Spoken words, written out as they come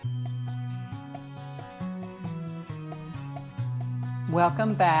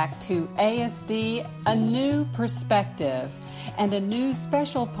Welcome back to ASD, A New Perspective, and a new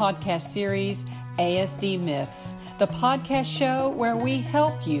special podcast series, ASD Myths, the podcast show where we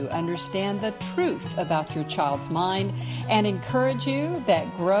help you understand the truth about your child's mind and encourage you that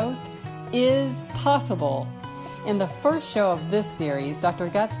growth is possible. In the first show of this series, Dr.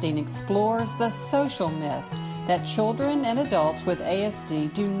 Gutstein explores the social myth that children and adults with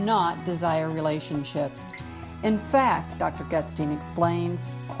ASD do not desire relationships. In fact, Dr. Gutstein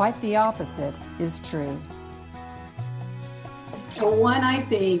explains, quite the opposite is true. So one I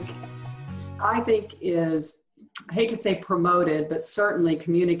think is, I hate to say promoted, but certainly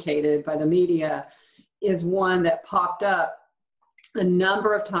communicated by the media, is one that popped up a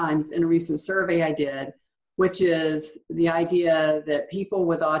number of times in a recent survey I did, which is the idea that people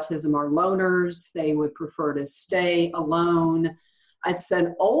with autism are loners. They would prefer to stay alone. It's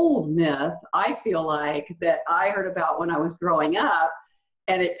an old myth, I feel like, that I heard about when I was growing up,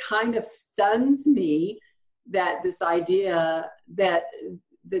 and it kind of stuns me that this idea that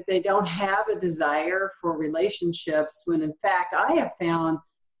they don't have a desire for relationships, when in fact I have found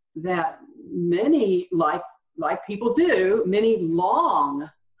that many, like people do, many long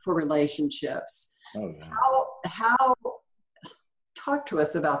for relationships. Oh, yeah. How talk to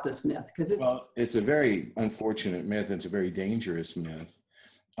us about this myth, because it's a very unfortunate myth. It's a very dangerous myth,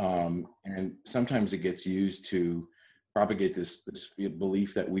 and sometimes it gets used to propagate this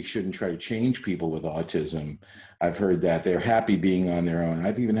belief that we shouldn't try to change people with autism. I've heard that they're happy being on their own.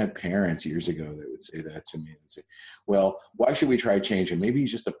 I've even had parents years ago that would say that to me and say, well, why should we try to change him? Maybe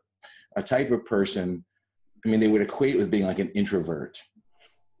he's just a type of person. I mean, they would equate it with being like an introvert.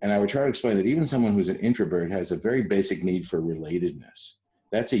 And I would try to explain that even someone who's an introvert has a very basic need for relatedness.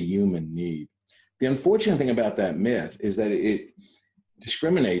 That's a human need. The unfortunate thing about that myth is that it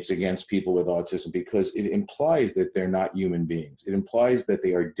discriminates against people with autism because it implies that they're not human beings. It implies that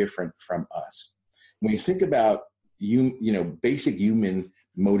they are different from us. When you think about basic human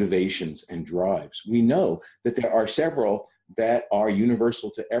motivations and drives, we know that there are several that are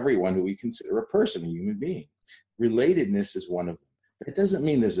universal to everyone who we consider a person, a human being. Relatedness is one of them. It doesn't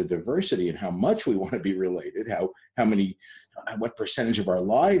mean there's a diversity in how much we want to be related, what percentage of our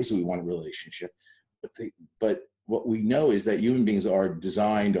lives we want a relationship. But what we know is that human beings are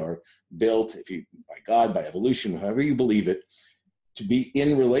designed or built, by God, by evolution, however you believe it, to be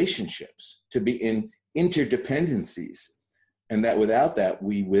in relationships, to be in interdependencies, and that without that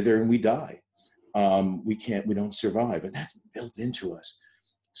we wither and we die. We don't survive, and that's built into us.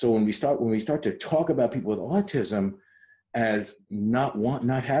 So when we start to talk about people with autism as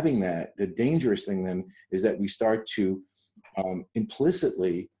not having that, the dangerous thing then is that we start to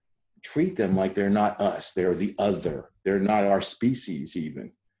implicitly treat them like they're not us, they're the other, they're not our species even.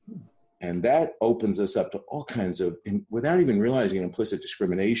 And that opens us up to all kinds of, without even realizing, an implicit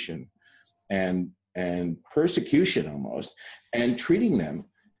discrimination and persecution almost, and treating them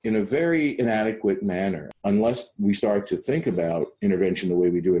in a very inadequate manner, unless we start to think about intervention the way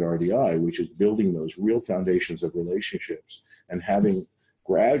we do at RDI, which is building those real foundations of relationships and having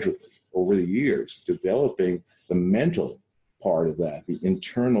gradually over the years developing the mental part of that, the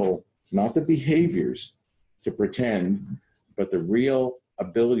internal, not the behaviors to pretend, but the real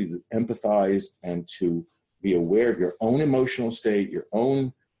ability to empathize and to be aware of your own emotional state, your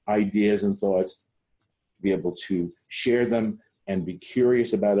own ideas and thoughts, be able to share them and be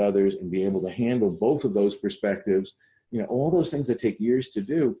curious about others and be able to handle both of those perspectives, all those things that take years to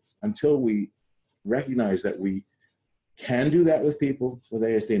do, until we recognize that we can do that with people with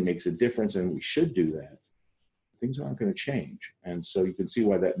ASD and makes a difference, and we should do that. Things aren't going to change. And so you can see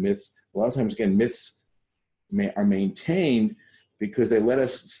why that myth, a lot of times, again, myths are maintained because they let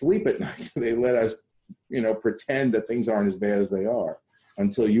us sleep at night. They let us, pretend that things aren't as bad as they are,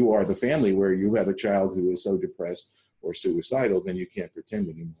 until you are the family where you have a child who is so depressed or suicidal, then you can't pretend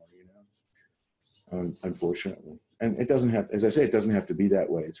anymore, unfortunately. And it doesn't have, as I say, it doesn't have to be that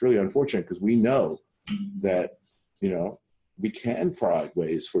way. It's really unfortunate because we know that, we can find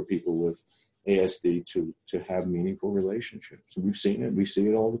ways for people with ASD to have meaningful relationships. We've seen it. We see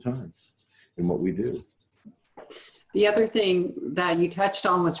it all the time in what we do. The other thing that you touched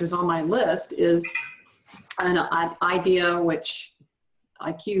on, which was on my list, is an idea which,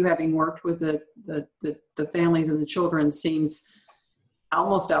 like you, having worked with the families and the children, seems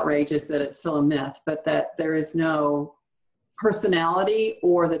almost outrageous that it's still a myth, but that there is no personality,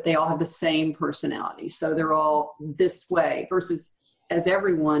 or that they all have the same personality. So they're all this way, versus as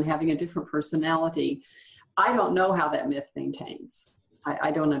everyone having a different personality. I don't know how that myth maintains.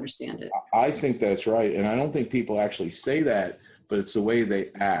 I don't understand it. I think that's right. And I don't think people actually say that, but it's the way they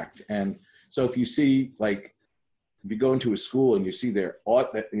act. And so if you see, like, if you go into a school and you see a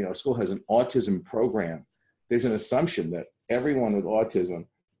school has an autism program, there's an assumption that everyone with autism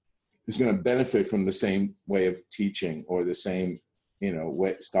is going to benefit from the same way of teaching or the same,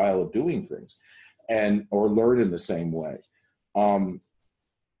 style of doing things, or learn in the same way.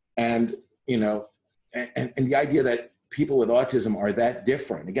 And the idea that people with autism are that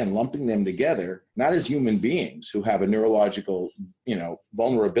different, again, lumping them together, not as human beings who have a neurological,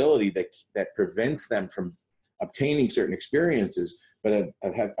 vulnerability that prevents them from obtaining certain experiences, but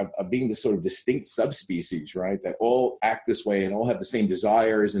of being this sort of distinct subspecies, right? That all act this way and all have the same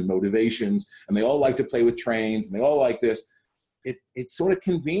desires and motivations, and they all like to play with trains, and they all like this. It's sort of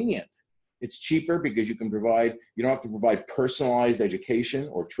convenient. It's cheaper because you don't have to provide personalized education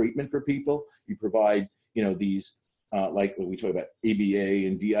or treatment for people. You provide, these, like when we talk about ABA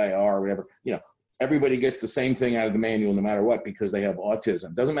and DIR or whatever, everybody gets the same thing out of the manual no matter what, because they have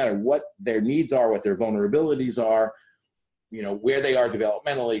autism. Doesn't matter what their needs are, what their vulnerabilities are, where they are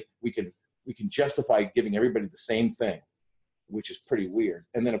developmentally, we can justify giving everybody the same thing, which is pretty weird.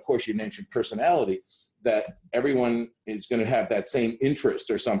 And then of course you mentioned personality, that everyone is going to have that same interest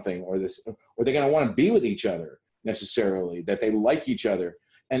or something, or they're going to want to be with each other necessarily, that they like each other.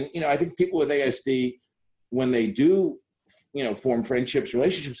 And, I think people with ASD, when they do, form friendships,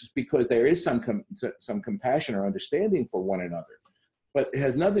 relationships, it's because there is some compassion or understanding for one another. But it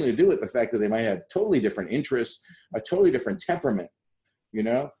has nothing to do with the fact that they might have totally different interests, a totally different temperament,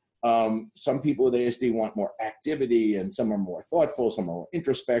 Some people with ASD want more activity, and some are more thoughtful, some are more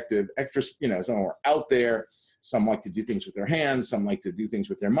introspective, some are more out there, some like to do things with their hands, some like to do things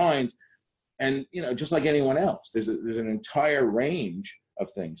with their minds. And, just like anyone else, there's an entire range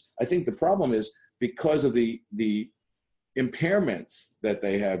of things. I think the problem is because of the impairments that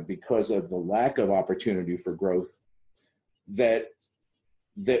they have, because of the lack of opportunity for growth, that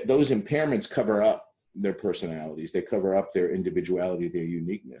those impairments cover up their personalities, they cover up their individuality, their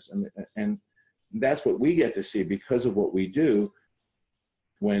uniqueness. And that's what we get to see because of what we do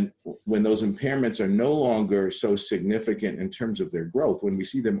when those impairments are no longer so significant in terms of their growth, when we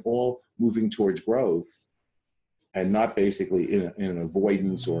see them all moving towards growth and not basically in an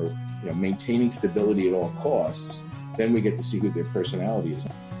avoidance or maintaining stability at all costs, then we get to see who their personality is.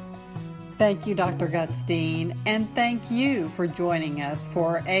 Thank you, Dr. Gutstein, and thank you for joining us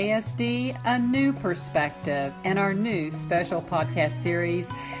for ASD, A New Perspective, and our new special podcast series,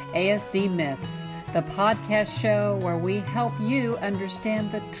 ASD Myths, the podcast show where we help you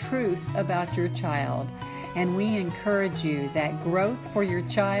understand the truth about your child, and we encourage you that growth for your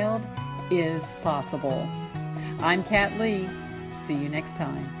child is possible. I'm Kat Lee. See you next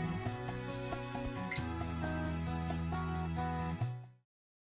time.